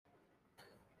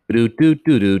Do do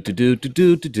do do do do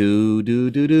do do do do do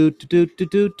do do do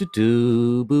do do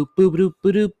do boop boop doop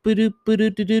doop doop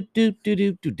doop doop doop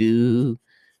doop doop do.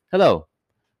 Hello,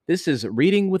 this is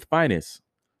Reading with Finest.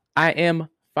 I am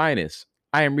Finest.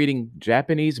 I am reading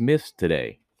Japanese myths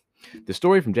today. The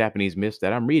story from Japanese myths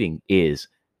that I'm reading is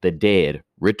The Dead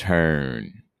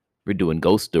Return. We're doing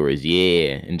ghost stories,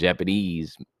 yeah, in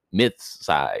Japanese myths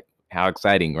side. How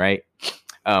exciting, right?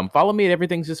 Follow me at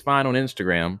Everything's Just Fine on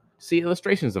Instagram. See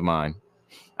illustrations of mine.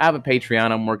 I have a Patreon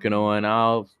I'm working on.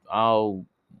 I'll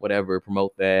whatever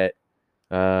promote that.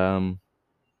 Um,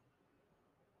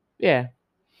 yeah,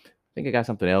 I think I got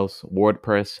something else.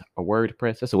 WordPress or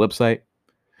WordPress. That's a website.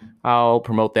 I'll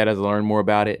promote that as I learn more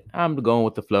about it. I'm going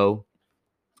with the flow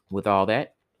with all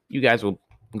that. You guys will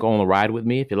go on the ride with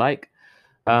me if you like.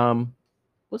 Um,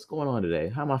 what's going on today?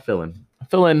 How am I feeling?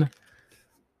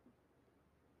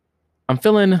 I'm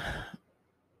feeling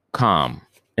calm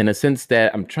in a sense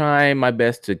that I'm trying my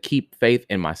best to keep faith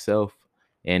in myself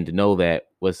and to know that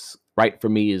what's right for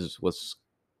me is what's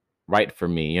right for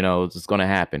me. It's just going to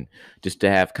happen. Just to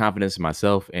have confidence in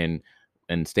myself and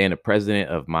stand the president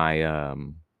of my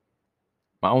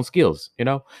own skills.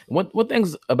 What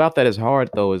things about that is hard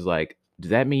though is like,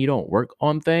 does that mean you don't work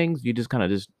on things? You just kind of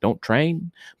just don't train?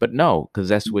 But no, because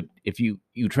that's what, if you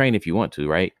train if you want to,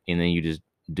 right? And then you just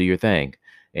do your thing.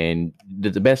 And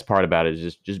the best part about it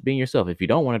is just being yourself. If you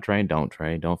don't want to train, don't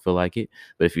train. Don't feel like it.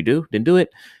 But if you do, then do it,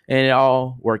 and it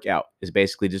all work out. It's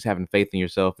basically just having faith in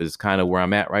yourself is kind of where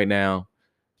I'm at right now.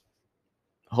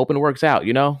 Hoping it works out.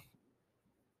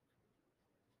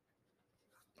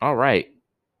 All right,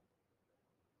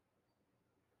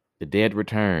 the dead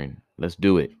return. Let's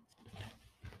do it.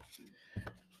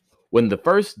 When the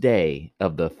first day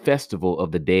of the festival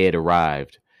of the dead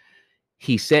arrived,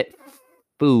 he set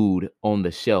food on the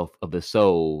shelf of the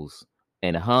souls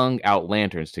and hung out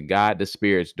lanterns to guide the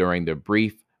spirits during their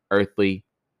brief earthly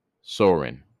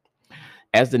soaring.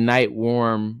 As the night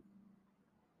warmed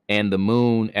and the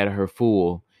moon at her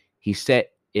full, he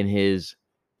sat in his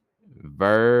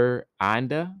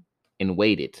veranda and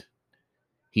waited.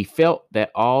 He felt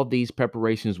that all these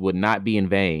preparations would not be in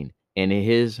vain, and in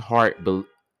his heart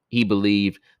he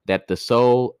believed that the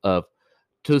soul of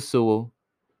Tusul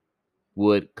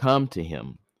would come to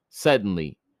him.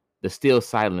 Suddenly, the still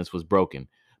silence was broken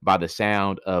by the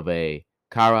sound of a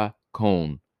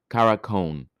karakon,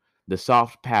 the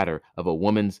soft patter of a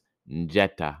woman's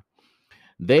njeta.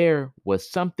 There was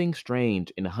something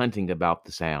strange and hunting about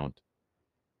the sound.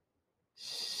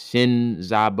 Shinzabaru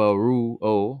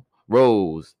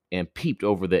rose and peeped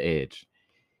over the edge.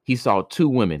 He saw two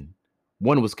women.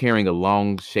 One was carrying a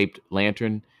long shaped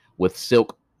lantern with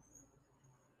silk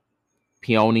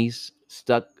peonies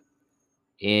stuck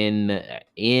in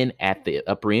at the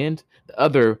upper end. The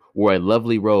other wore a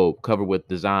lovely robe covered with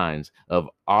designs of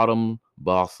autumn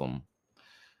blossom.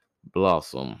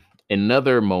 In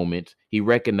another moment, he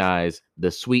recognized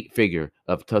the sweet figure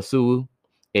of Tasu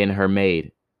and her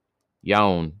maid,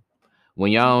 Yaon.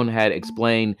 When Yaon had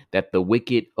explained that the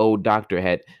wicked old doctor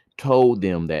had told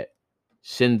them that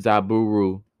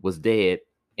Shinzaburu was dead,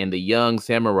 and the young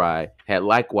samurai had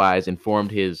likewise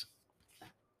informed his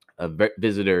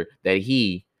visitor that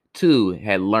he too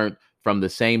had learnt from the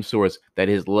same source that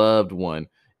his loved one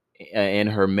and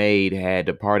her maid had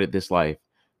departed this life.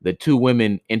 The two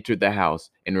women entered the house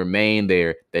and remained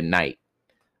there the night.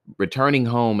 Returning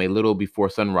home a little before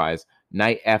sunrise,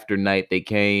 night after night they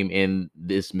came in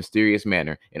this mysterious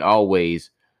manner, and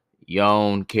always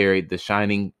Yon carried the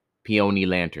shining peony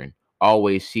lantern.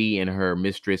 Always she and her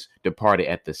mistress departed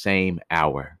at the same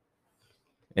hour.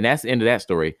 And that's the end of that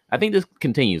story. I think this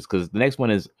continues because the next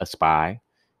one is a spy.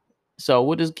 So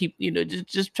we'll just keep,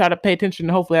 just try to pay attention.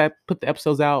 Hopefully, I put the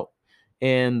episodes out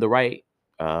in the right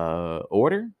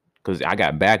order because I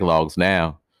got backlogs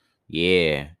now.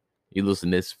 Yeah, you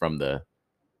listen to this from the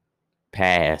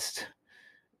past.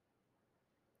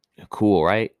 Cool,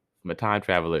 right? I'm a time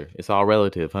traveler. It's all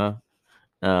relative, huh?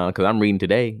 Because I'm reading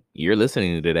today. You're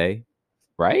listening to today,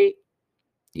 right?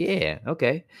 Yeah,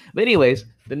 okay. But anyways,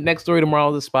 the next story tomorrow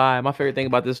is a spy. My favorite thing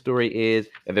about this story is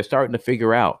that they're starting to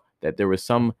figure out that there was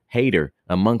some hater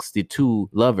amongst the two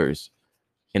lovers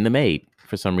and the maid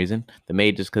for some reason. The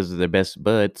maid just because of their best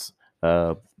buds.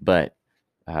 But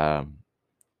um,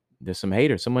 there's some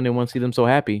hater. Someone didn't want to see them so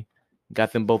happy.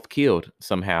 Got them both killed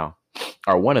somehow,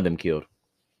 or one of them killed.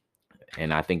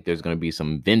 And I think there's going to be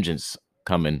some vengeance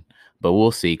coming, but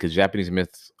we'll see because Japanese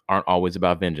myths aren't always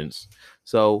about vengeance.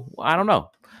 So I don't know.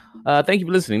 Thank you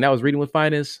for listening. That was Reading with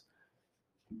Finest.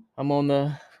 I'm on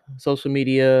the social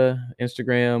media,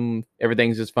 Instagram.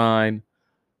 Everything's just fine.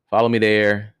 Follow me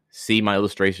there. See my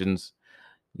illustrations.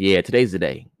 Yeah, today's the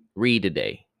day. read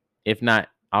today. If not,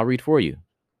 I'll read for you,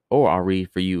 or I'll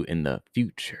read for you in the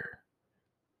future.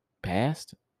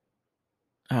 Past?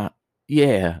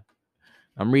 Yeah,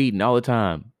 I'm reading all the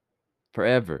time,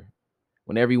 forever.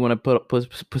 Whenever you want to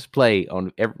push play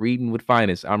on reading with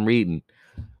finest, I'm reading.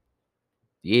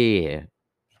 Yeah.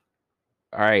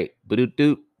 All right.